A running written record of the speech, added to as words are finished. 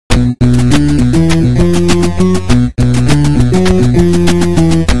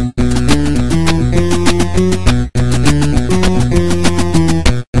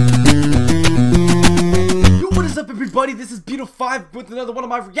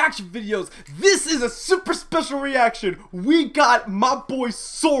reaction videos. This is a super special reaction. We got my boy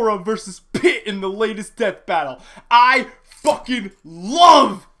Sora versus Pit in the latest death battle. I fucking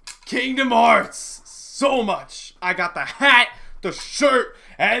love Kingdom Hearts so much. I got the hat, the shirt,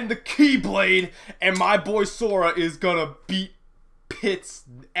 and the Keyblade, and my boy Sora is gonna beat Pit's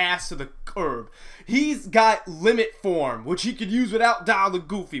ass to the curb. He's got limit form, which he could use without dialing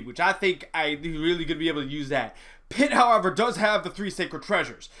Goofy, which I think I'm really gonna be able to use that. Pit, however, does have the 3 Sacred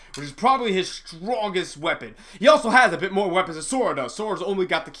Treasures, which is probably his strongest weapon. He also has a bit more weapons than Sora does. Sora's only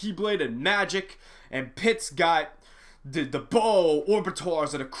got the Keyblade and magic, and Pit's got the bow,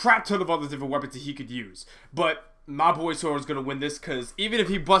 orbitars, and a crap ton of other different weapons that he could use. But my boy Sora's gonna win this, because even if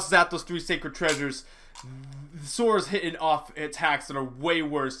he busts out those 3 Sacred Treasures, Sora's hitting off attacks that are way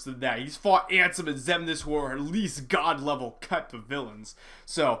worse than that. He's fought Ansem and Xemnas, who are at least god level type of villains.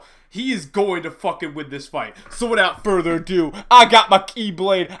 So he is going to fucking win this fight. So without further ado, I got my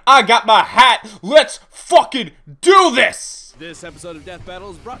Keyblade, I got my hat. Let's fucking do this! This episode of Death Battle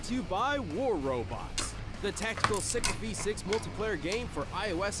is brought to you by War Robots, the tactical 6v6 multiplayer game for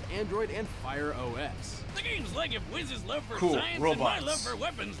iOS, Android, and Fire OS. The game's like if Wiz's love for Cool, science robots. and my love for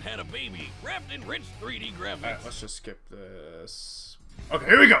weapons had a baby, wrapped in rich 3D graphics. Alright, let's just skip this. Okay,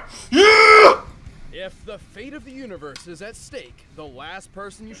 here we go. Yeah! If the fate of the universe is at stake, the last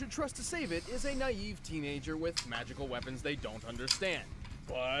person you should trust to save it is a naive teenager with magical weapons they don't understand.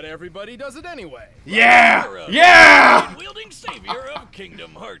 But everybody does it anyway. Yeah! Sora, Yeah! wielding savior of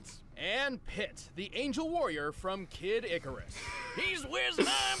Kingdom Hearts. And Pit, the angel warrior from Kid Icarus. He's Wiz and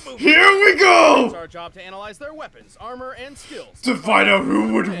I'm Boofy. Here we It's go! our job to analyze their weapons, armor, and skills. To find out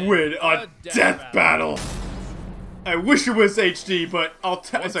who would win a death battle. I wish it was HD, but Once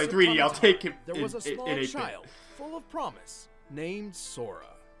sorry, upon 3D. a I'll time, take it. There was a small 8-bit. child full of promise named Sora.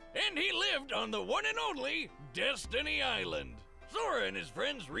 And he lived on the one and only Destiny Island. Sora and his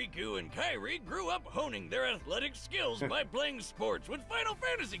friends Riku and Kairi grew up honing their athletic skills by playing sports with Final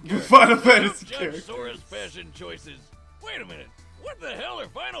Fantasy characters. Final Fantasy Don't judge characters. Sora's fashion choices. Wait a minute. What the hell are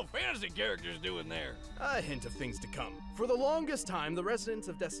Final Fantasy characters doing there? A hint of things to come. For the longest time, the residents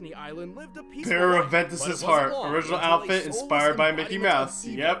of Destiny Island lived a peaceful Bearer life, of but it Ventus's wasn't heart. long Original until a outfit soulless inspired by Mickey embodiment of Mouse.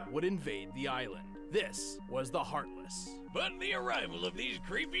 evil Yep. would invade the island. This was the Heartless. But the arrival of these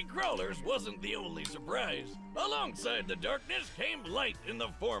creepy crawlers wasn't the only surprise. Alongside the darkness came light in the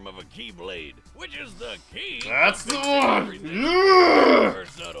form of a Keyblade, which is the key. That's to the fixing one! everything. Yeah! Super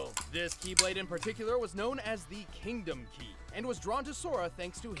subtle. This Keyblade in particular was known as the Kingdom Key, and was drawn to Sora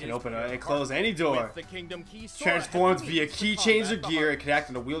thanks to his Can open pure and heart. close any door. With the Kingdom Key, Sora Transforms had the via means to keychains or combat the gear. It Heartless. can act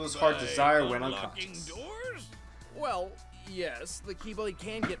on the wielder's heart By desire when unlocking unconscious. doors? Well, yes, the Keyblade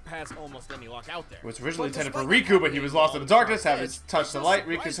can get past almost any lock out there. It was originally But intended for despite Riku, but he was lost in the darkness. Having it's touched the a light,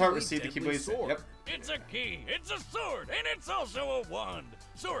 Riku's heart surprisingly received the deadly Keyblade. sword. Yep. It's a key, it's a sword, and it's also a wand.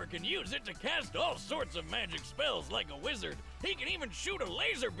 Sora can use it to cast all sorts of magic spells like a wizard. He can even shoot a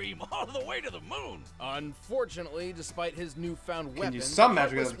laser beam all the way to the moon. Unfortunately, despite his newfound weapon, use some the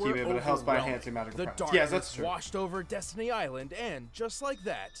magic Heartless without the Keyblade, were but it helps by overwhelmed. enhancing magical The powers. darkness Yes, that's true. washed over Destiny Island, and just like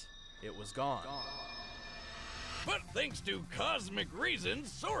that, it was gone. But thanks to cosmic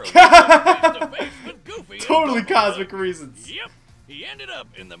reasons, Sora was face to face with Goofy. and Totally Donald cosmic Duck. reasons. Yep, he ended up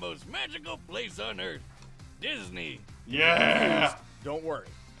in the most magical place on Earth, Disney. Yeah. Don't worry,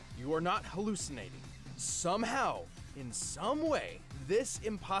 you are not hallucinating. Somehow, in some way, this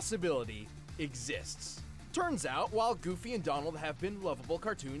impossibility exists. Turns out, while Goofy and Donald have been lovable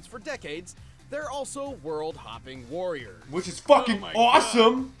cartoons for decades, they're also world-hopping warriors. Which is fucking Oh my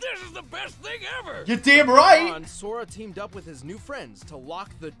awesome. God, this is the best thing ever. You're damn right. On, Sora teamed up with his new friends to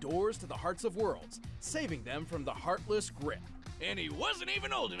lock the doors to the Hearts of Worlds, saving them from the Heartless grip. And he wasn't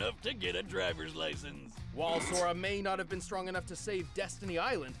even old enough to get a driver's license. While Sora may not have been strong enough to save Destiny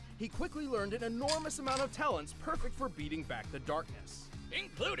Island, he quickly learned an enormous amount of talents perfect for beating back the darkness.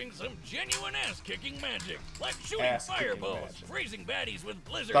 Including some genuine ass-kicking magic, like shooting Ass-kicking fireballs, magic. freezing baddies with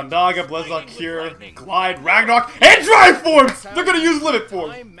blizzards, Thundaga, striking Blizzard, with Cure, lightning. Glide, Ragnarok, and Drive Forms! They're gonna use Limit Form!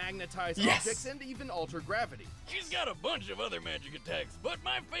 Time, magnetize Yes. objects, and even alter gravity. She's got a bunch of other magic attacks, but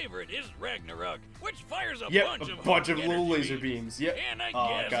my favorite is Ragnarok, which fires a Yep, bunch a of bunch of homing little energy laser beams. Yep. And I Oh,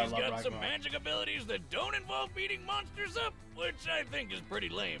 guess gotta he's love got some Ragnarok. magic abilities that don't involve beating monsters up, which I think is pretty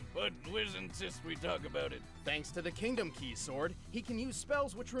lame, but Wiz insists we talk about it. Thanks to the Kingdom Key sword, he can use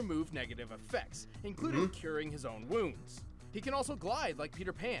spells which remove negative effects, including curing his own wounds. He can also glide like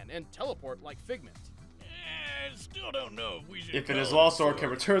Peter Pan and teleport like Figment. still don't know if we should. If it call is law, it Sora can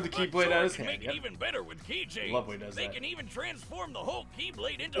return the But Keyblade Sora at his can hand. make Yep. it even better with keychains. Love when he does They that. can even transform the whole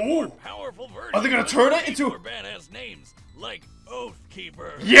Keyblade into Ooh. more powerful versions. Are they gonna with turn it way into- more badass names like Oath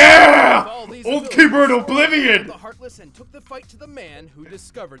Keeper? Yeah! With all these Old abilities, Keeper in Sora Oblivion! The Heartless and took the fight to the man who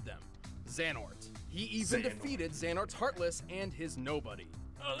discovered them, Xehanort. He even Xehanort. defeated Xehanort's Heartless and his nobody.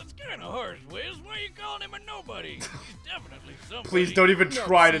 Oh, that's kind of harsh, Wiz. Why are you calling him a nobody? He's definitely somebody. Please don't even No,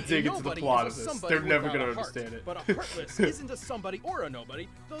 try to see, dig a into the nobody plot is of a this. somebody They're never without gonna a heart, understand it. But a Heartless isn't a somebody or a nobody,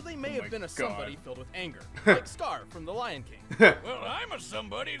 though they may Oh have been my a somebody God. filled with anger, like Scar from The Lion King. Well, I'm a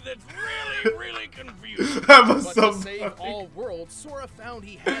somebody that's really confused. I'm a But to somebody. save all worlds, Sora found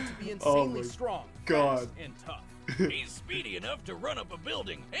he had to be Oh insanely my strong, God. fast, and tough. He's speedy enough to run up a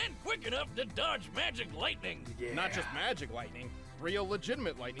building and quick enough to dodge magic lightning. Yeah. Not just magic lightning, real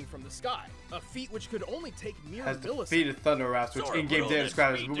legitimate lightning from the sky. A feat which could only take mere Has milliseconds. defeated Thunder Raps, which Sora in-game put all data that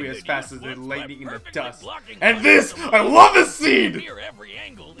describes as speed moving to as good fast use as the once by lightning in the perfectly dust. blocking And light this, from I love this scene! near every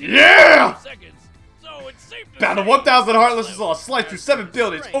angle in Yeah! 5 seconds. So it's safe to Battle say 1000 Heartless this is a slice through 7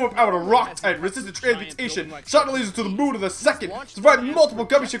 buildings, overpowered a rock type, resisted transmutation, shot the lasers to the moon in a second, survived multiple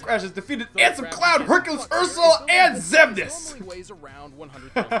gummy ship crashes, defeated Ansem Cloud, Hercules, Ursula, and Xemnas! Normally weighs around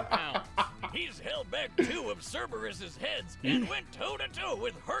 100,000 pounds. He's held back 2 of Cerberus's heads and went toe-to-toe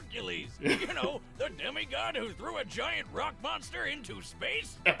with Hercules. You know, the demigod who threw a giant rock monster into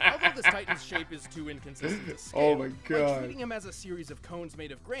space. Although this Titan's shape is too inconsistent to scale, Oh my by God. treating him as a series of cones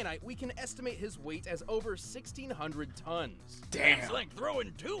made of granite, we can estimate his weight as over 1,600 tons. Damn. It's like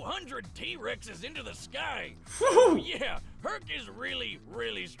throwing 200 T-Rexes into the sky. Whew. Yeah, Herc is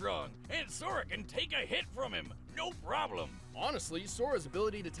really strong, and Sora can take a hit from him, no problem. Honestly, Sora's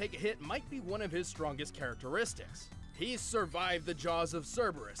ability to take a hit might be one of his strongest characteristics. He's survived the jaws of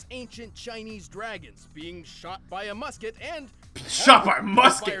Cerberus, ancient Chinese dragons, being shot by a musket, and Shot by a the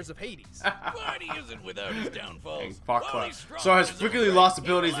musket! fires of Hades. But he isn't without his downfalls. Fuck While club. he's strong Sora has as a frequently wreck, lost he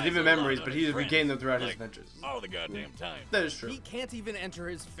abilities and relies even a lot memories, on but his he has friends, regained them throughout his like, adventures. all the goddamn time. That is true. He can't even enter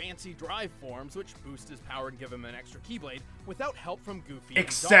his fancy drive forms, which boost his power and give him an extra Keyblade, without help from Goofy and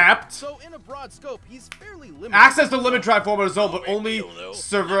Except- Donald. So in a broad scope, he's fairly limited. Access the limit drive form on his own, but big only deal, though.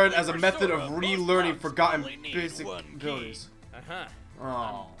 servered as a For method Sora, of most relearning mobs forgotten only need basic one key. abilities. Uh-huh.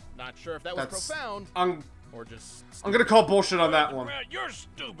 Oh. Not sure if that was That's- profound, I'm or just... gonna call bullshit on that one. Well, you're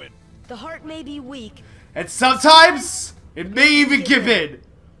stupid. The heart may be weak. And sometimes, it may even give in.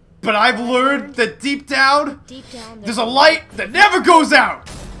 But I've learned that deep down, Deep down, there's a light that never goes out!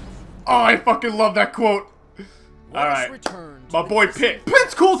 Oh, I fucking love that quote. Let us Alright. return to My the boy distant Pit.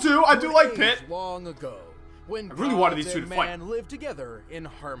 Pit's cool too, I do age like Pit. long ago, when I really wanted gods these two and to fight. man lived together in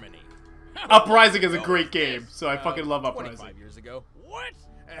harmony. Uprising is a great game, so I fucking love 25 Uprising. years ago. What?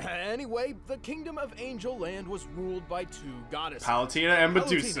 Anyway, the kingdom of Angel Land was ruled by 2 goddesses. Palutena and Palutena,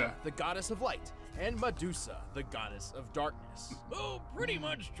 Medusa. the goddess of light, and Medusa, the goddess of darkness. Who pretty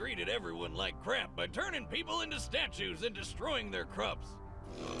much treated everyone like crap by turning people into statues and destroying their crops.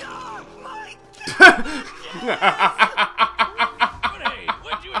 But hey,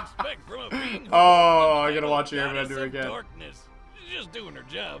 what'd you expect from a being who Oh, was I the gotta watch it goddess here when I do it of again. Darkness? She's just doing her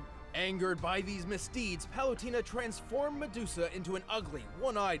job. Angered by these misdeeds, Palutena transformed Medusa into an ugly,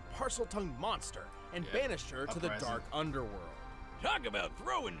 one-eyed, parcel-tongued monster and banished her to the Uprising. dark underworld. Talk about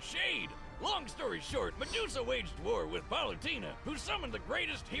throwing shade. Long story short, Medusa waged war with Palutena, who summoned the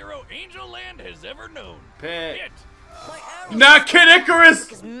greatest hero Angel Land has ever known. Pit. It. Not Kid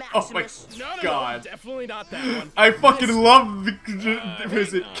Icarus! Oh my No, god. definitely not that one. I fucking This- love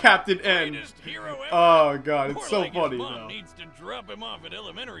is it hang on. Captain N. Greatest hero ever. Oh god, it's More so like his funny mom though. needs to drop him off at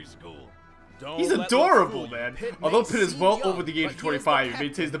elementary school. Don't He's let looks adorable, fool you. man. Pitt Although may Pitt is seem well young, over the age but of he is the 25, he captain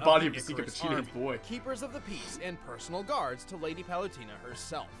maintains the of body the physique of a Icarus teenage Army, boy. Keepers of the peace and personal guards to Lady Palutena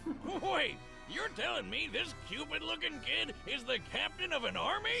herself. Wait, you're telling me this Cupid-looking kid is the captain of an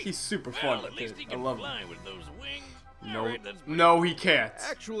army? He's super Well, fun, at least he I can love him. fly with those wings. No, Alright, that's pretty no, cool. he can't.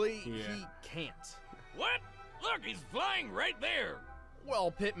 Actually, Yeah. he can't. What? Look, he's flying right there.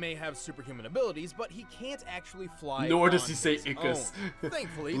 Well, Pitt may have superhuman abilities, but he can't actually fly. Nor does on he say his Icarus. own.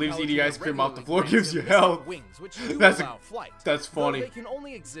 Thankfully, Believes eating Palutena ice cream off the regularly floor grants gives him you mystic health. Wings, which do That's a- allow flight. that's though funny. They can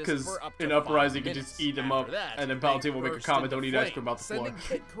only exist Because for up to in 5 Uprising, you can minutes. just eat them After up, that, and then they Palutena will make a burst comment, into "Don't eat ice flame, cream off the floor." sending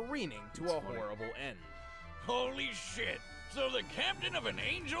Pitt careening to a funny. horrible end. Holy shit. So the captain of an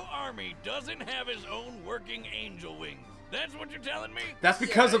angel army doesn't have his own working angel wings. That's what you're telling me? That's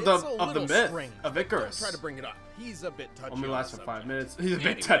because Yeah, of the it's a little myth strange, of but Icarus. Don't try to bring it up. He's a bit touchy. Only on lasts the for 5 subject. minutes. He's a bit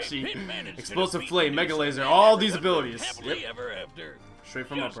Anyway, touchy. Pitt managed to Explosive defeat flame, Medusa mega laser, and all these everyone lived abilities. Happily Yep. ever after. Straight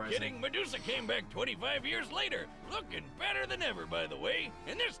from Just Uprising. kidding, Medusa came back 25 years later, looking better than ever, by the way.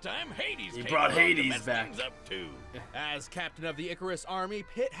 And this time, Hades He came brought along to Hades mess back. things up too. As captain of the Icarus army,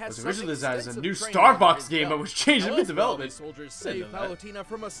 Pitt has Was originally designed as a some new extensive training under Starbucks his game, but belt. was changed in Elsewhere, development. the soldiers I didn't saved know that. Palutena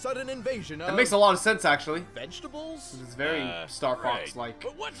from a sudden invasion That of makes a lot of sense, actually. vegetables. It's very Star Right. Fox-like.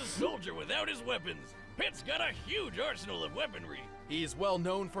 But what's a soldier without his weapons? Pitt's got a huge arsenal of weaponry. He's well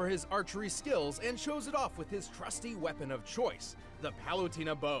known for his archery skills and shows it off with his trusty weapon of choice, the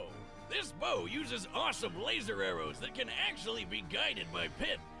Palutena bow. This bow uses awesome laser arrows that can actually be guided by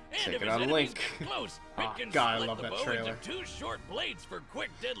Pitt. And Check if it his out, enemies Link. get close, Pitt Oh, can God, I split love the that bow trailer. into 2 short blades for quick,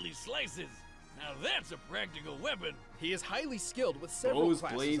 deadly slices. Now that's a practical weapon. He is highly skilled with several Bows,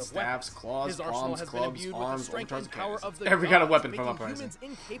 classes blades, of weapons. staffs, claws, His arsenal palms, has clubs, been imbued with arms, the strength overcharged and power cannons. of the Every kind of gods, weapon from making Uprising. humans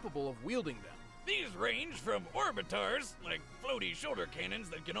incapable of wielding them. These range from orbitars, like floaty shoulder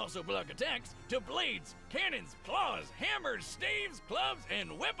cannons that can also block attacks, to blades, cannons, claws, hammers, staves, clubs, and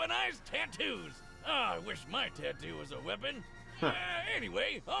weaponized tattoos. Ah, I wish my tattoo was a weapon.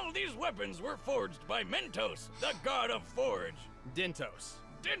 Anyway, all these weapons were forged by Mentos, the god of forge. Dentos.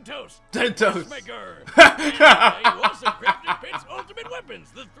 Dentos! Dentos. Maker! Who also crafted Pitt's ultimate weapons,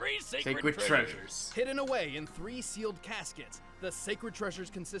 the 3 sacred, Sacred treasures. treasures. Hidden away in 3 sealed caskets, the sacred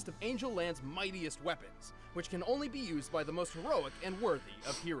treasures consist of Angel Land's mightiest weapons, which can only be used by the most heroic and worthy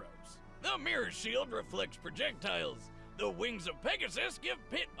of heroes. The mirror shield reflects projectiles. The wings of Pegasus give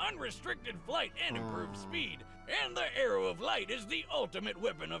Pitt unrestricted flight and improved speed. And the arrow of light is the ultimate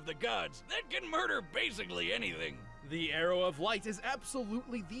weapon of the gods that can murder basically anything. The Arrow of Light is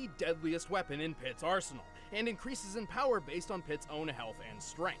absolutely the deadliest weapon in Pitt's arsenal, and increases in power based on Pitt's own health and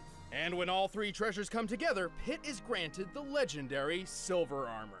strength. And when all 3 treasures come together, Pitt is granted the legendary Silver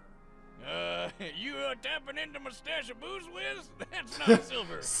Armor. You tapping into my stash of booze, Wiz? That's not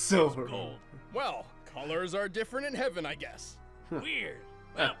silver. Silver. It's gold. Well, colors are different in heaven, I guess. Weird.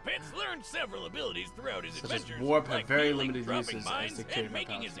 Well, Pitt's learned several abilities throughout his Such as adventures, warp have like very healing, limited dropping uses as mines, dictated and by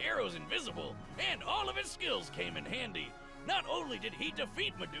making his policy. arrows invisible. And all of his skills came in handy. Not only did he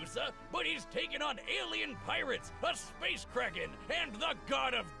defeat Medusa, but he's taken on alien pirates, a space kraken, and the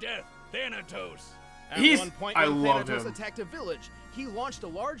god of death, Thanatos. At one point, I when love Thanatos him. attacked a village, he launched a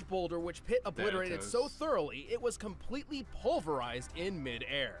large boulder which Pitt obliterated Thanatos. so thoroughly it was completely pulverized in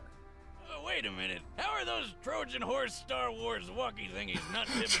midair. Wait a minute. How are those Trojan horse Star Wars walkie thingies not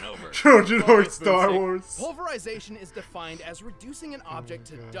tipping over? Trojan Horse Focus, Star Boomstick. Wars. Pulverization is defined as reducing an object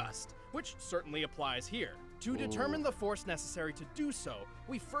to dust, which certainly applies here. To determine the force necessary to do so,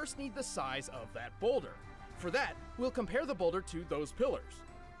 we first need the size of that boulder. For that, we'll compare the boulder to those pillars.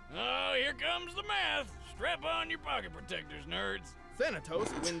 Oh, here comes the math. Strap on your pocket protectors, nerds. Thanatos,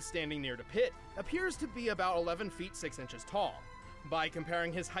 when standing near to Pitt, appears to be about 11 feet 6 inches tall. By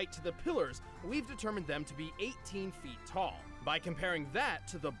comparing his height to the pillars, we've determined them to be 18 feet tall. By comparing that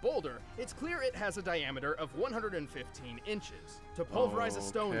to the boulder, it's clear it has a diameter of 115 inches. To pulverize a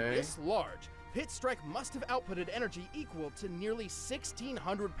stone Okay. this large, Pitt's strike must have outputted energy equal to nearly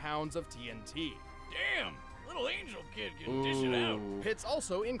 1,600 pounds of TNT. Damn, little angel kid can dish it out. Ooh. Pitt's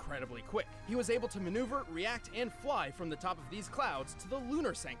also incredibly quick. He was able to maneuver, react, and fly from the top of these clouds to the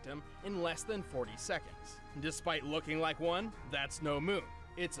lunar sanctum in less than 40 seconds. Despite looking like one, that's no moon.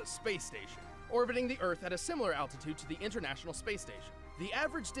 It's a space station, orbiting the Earth at a similar altitude to the International Space Station. The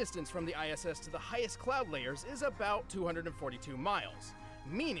average distance from the ISS to the highest cloud layers is about 242 miles,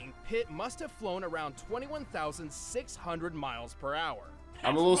 meaning Pitt must have flown around 21,600 miles per hour.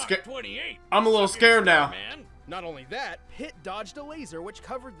 I'm a little That's scared. Mach 28. I'm a little Suck it, scared now. man. Not only that, Pitt dodged a laser which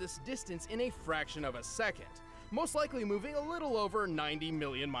covered this distance in a fraction of a second, most likely moving a little over 90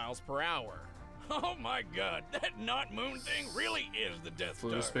 million miles per hour. Oh my god, that not moon thing really is the Death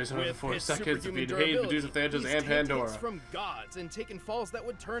Flew Star. to space in With 4 his seconds, superhuman defeated Hades, durability, Medusa, Thanatos, he's and taken hits Pandora. from gods and taken falls that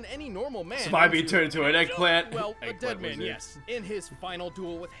would turn any normal man So might be into- turned into an eggplant. Well, a Eggplant dead man, wizard. yes. In his final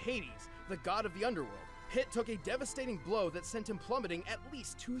duel with Hades, the god of the underworld, Pitt took a devastating blow that sent him plummeting at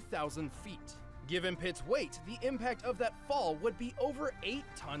least 2,000 feet. Given Pitt's weight, the impact of that fall would be over 8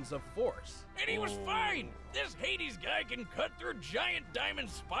 tons of force. And he was fine. This Hades guy can cut through giant diamond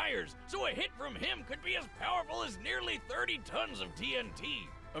spires, so a hit from him could be as powerful as nearly 30 tons of TNT.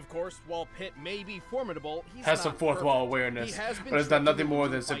 Of course, while Pitt may be formidable, he's Has not some fourth perfect. wall awareness, He has been but has done tricked nothing into more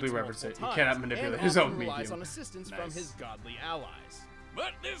losing than simply fights reference it. multiple He cannot times, manipulate and his often own relies medium. on assistance from Nice. his godly allies.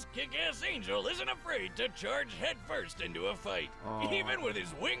 But this kick-ass angel isn't afraid to charge headfirst into a fight, even with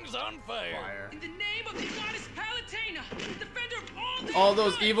his wings on fire. In the name of the goddess Palutena, defender of All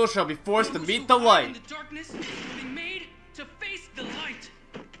those good, evils shall be forced to those meet who the hide light. In the darkness will be made to face the light.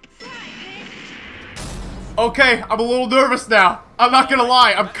 Okay, I'm a little nervous now. I'm not gonna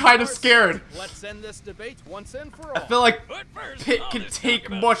lie, I'm kind of scared. Let's end this debate once and for all. I feel like But first, Pit all can this take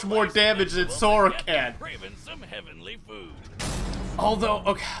talk about much more spice damage than will Sora get can. craving some heavenly food. Although,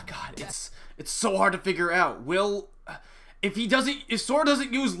 okay, God, it's so hard to figure out. If Sora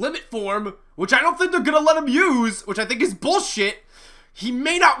doesn't use limit form, which I don't think they're gonna let him use, which I think is bullshit, he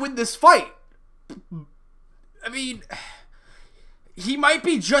may not win this fight. I mean, he might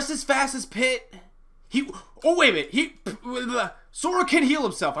be just as fast as Pit. Oh wait a minute, Sora can heal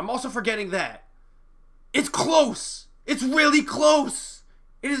himself. I'm also forgetting that. It's close. It's really close.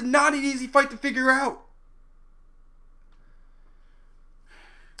 It is not an easy fight to figure out.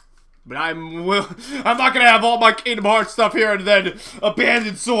 But I'm not gonna have all my Kingdom Hearts stuff here and then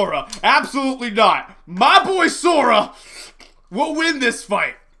abandon Sora. Absolutely not. My boy Sora will win this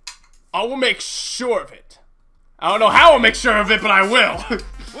fight. I will make sure of it. I don't know how I'll make sure of it, but I will.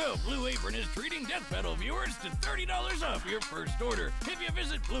 Well, Blue Apron is treating Death Battle viewers to $30 off your first order if you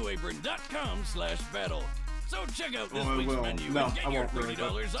visit blueapron.com/battle. So check out this week's menu and get your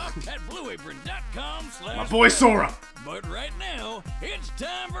 $30 off at blueapron.com/battle. My boy Sora. But right now, it's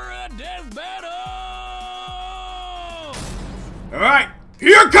time for a death battle! Alright,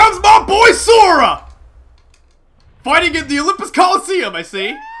 here comes my boy Sora! Fighting in the Olympus Coliseum, I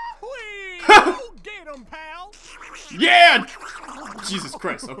see. Get him, pal! Yeah! Jesus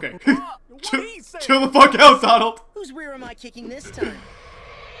Christ, okay. Chill the fuck out, Donald. Whose rear am I kicking this time?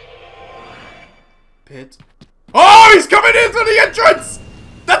 Pit. Oh, he's coming in through the entrance!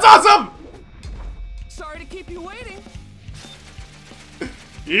 That's awesome! Sorry to keep you waiting.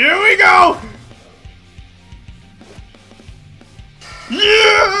 Here we go!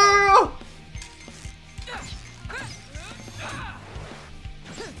 Yeah!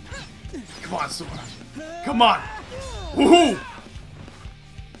 Come on, Sora. Come on. Woohoo!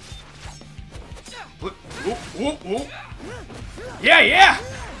 Ooh, ooh, ooh. Yeah, yeah!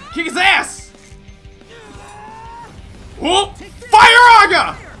 Kick his ass! Ooh! Fire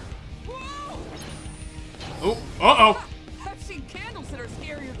Aga! Oh, uh-oh. I've seen candles that are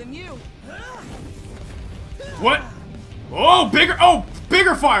scarier than you. What? Oh, bigger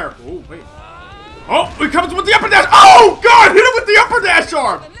fire! Oh, wait. Oh, he comes with the upper dash! Oh, God! Hit him with the upper dash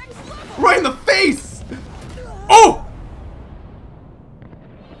arm! Right in the face! Oh!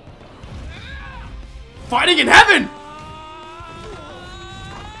 Fighting in heaven!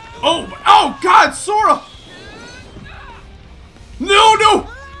 Oh, God, Sora! No, no!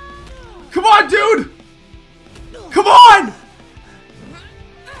 Come on, dude! Come on!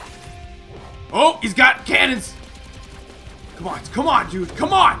 Oh, he's got cannons! Come on, dude,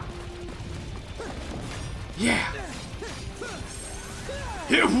 come on! Yeah!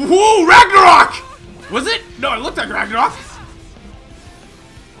 Whoa, Ragnarok! Was it? No, it looked like Ragnarok.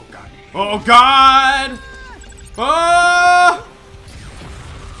 Oh, God! Oh!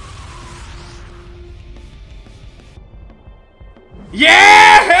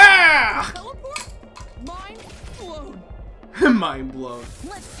 Yeah! Teleport? Mind blown. Mind blown.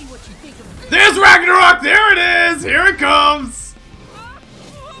 Let's see what you think of this. There's Ragnarok! There it is! Here it comes!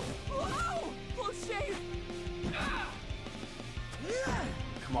 Whoa! Close shave.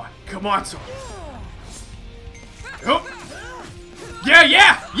 Come on, Sora. Oh! Yeah,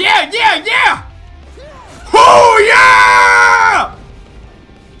 yeah! Yeah, yeah, yeah! Oh, yeah!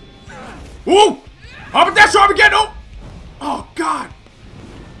 Ooh! How about that shot again? Oh! Oh, God!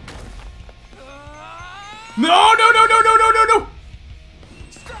 No, no, no, no, no, no, no, no!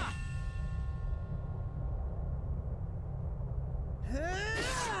 Stop.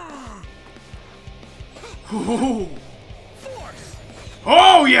 Ooh.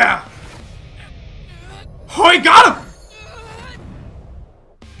 Oh, yeah! Oh, he got him!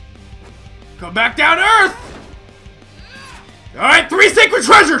 Come back down to Earth! Alright, 3 sacred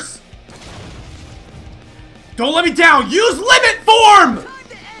treasures! Don't let me down! Use limit form! Time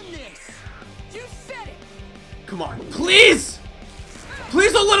to end this. You said it. Come on, please!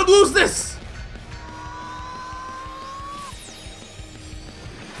 Please don't let him lose this!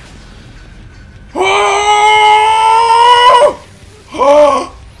 Oh!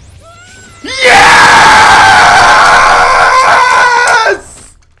 Oh! Yes!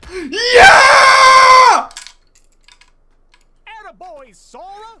 Yeah! Attaboy,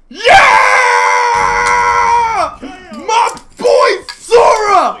 Sora! Yeah! My boy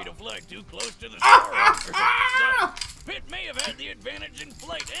Sora! Way to fly too close to the star. So, Pit may have had the advantage in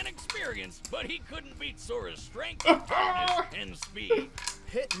flight and experience, but he couldn't beat Sora's strength, toughness, and speed.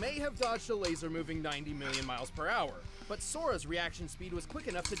 Pit may have dodged a laser moving 90 million miles per hour, but Sora's reaction speed was quick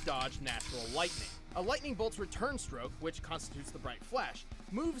enough to dodge natural lightning. A lightning bolt's return stroke, which constitutes the bright flash,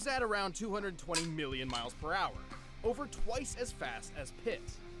 moves at around 220 million miles per hour. over twice as fast as Pit.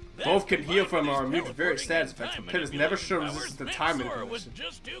 Both can heal from our That's immune very teleporting status and effects, time but Pit has never shown manipulating resistance to powers time meant Sora was manipulation.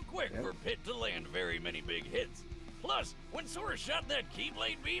 just too quick for Pit to land very many big hits. Plus, when Sora shot that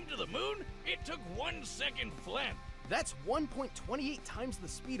Keyblade beam to the moon, it took 1 second flat. That's 1.28 times the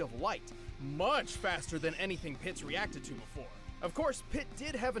speed of light, much faster than anything Pit's reacted to before. Of course, Pit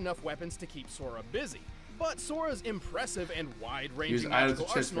did have enough weapons to keep Sora busy, but Sora's impressive and wide-ranging magical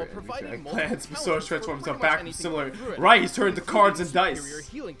arsenal provided multiple plans, but Sora challenges for transforms pretty himself much back from anything similar. that threw at him, Right, he's turned to including cards and superior dice.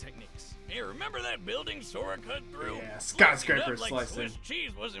 healing techniques. Hey, remember that building Sora cut through? Yeah, Slicing it skyscraper up like slicing. Swiss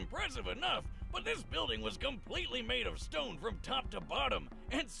cheese was impressive enough, but this building was completely made of stone from top to bottom,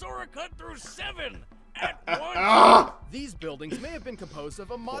 and Sora cut through 7 at once. These buildings may have been composed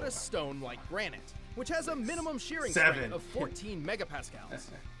of a modest stone like granite, which has a minimum shearing 7. strength of 14 megapascals.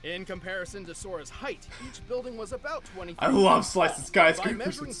 In comparison to Sora's height, each building was about 20 feet I love tall. slicing By skyscrapers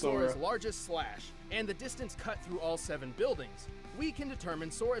measuring with Sora. Sora's largest slash and the distance cut through all 7 buildings, we can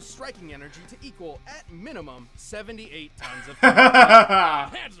determine Sora's striking energy to equal, at minimum, 78 tons of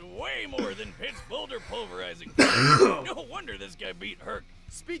That's way more than Pit's boulder pulverizing. No wonder this guy beat Herc.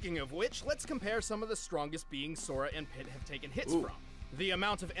 Speaking of which, let's compare some of the strongest beings Sora and Pit have taken hits from. The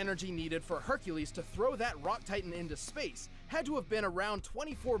amount of energy needed for Hercules to throw that rock titan into space had to have been around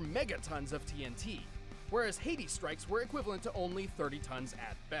 24 megatons of TNT, whereas Hades strikes were equivalent to only 30 tons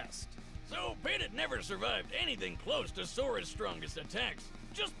at best. So Pit had never survived anything close to Sora's strongest attacks.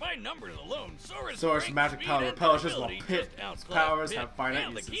 Just by numbers alone, Sora's strength, magic speed, power and repels just durability while Pit's just outclassed powers Pit. have finite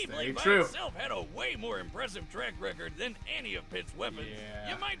And the uses. Keyblade Very by true. itself had a way more impressive track record than any of Pit's weapons.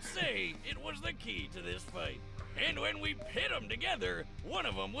 Yeah. You might say it was the key to this fight. And when we pit them together, one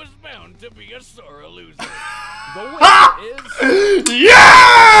of them was bound to be a Sora loser. The winner is...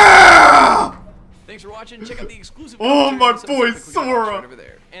 Yeah! Thanks for watching. Check out the exclusive. Oh, commentary my on the boy subject we got Sora. right over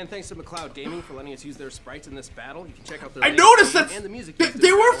there. And thanks to McLeod Gaming for letting us use their sprites in this battle. You can check out their I latest noticed game that and the music they, used in they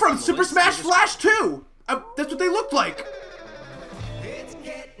this were battle from in the Super links Smash in the Flash 2. That's what they looked like.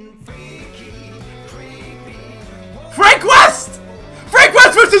 Frank West! Frank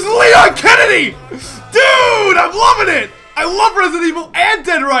West versus Leon Kennedy! Dude, I'm loving it! I love Resident Evil and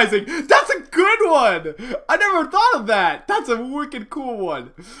Dead Rising! That's a good one! I never thought of that! That's a wicked cool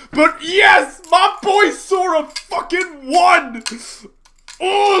one. But yes, my boy Sora fucking won!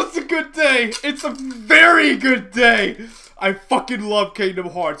 Oh, it's a good day! It's a very good day! I fucking love Kingdom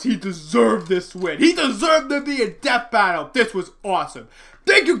Hearts. He deserved this win. He deserved to be in Death Battle. This was awesome.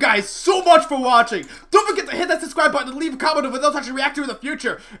 Thank you guys so much for watching. Don't forget to hit that subscribe button and leave a comment of what else I should react to in the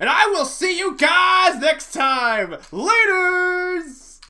future. And I will see you guys next time. Laters!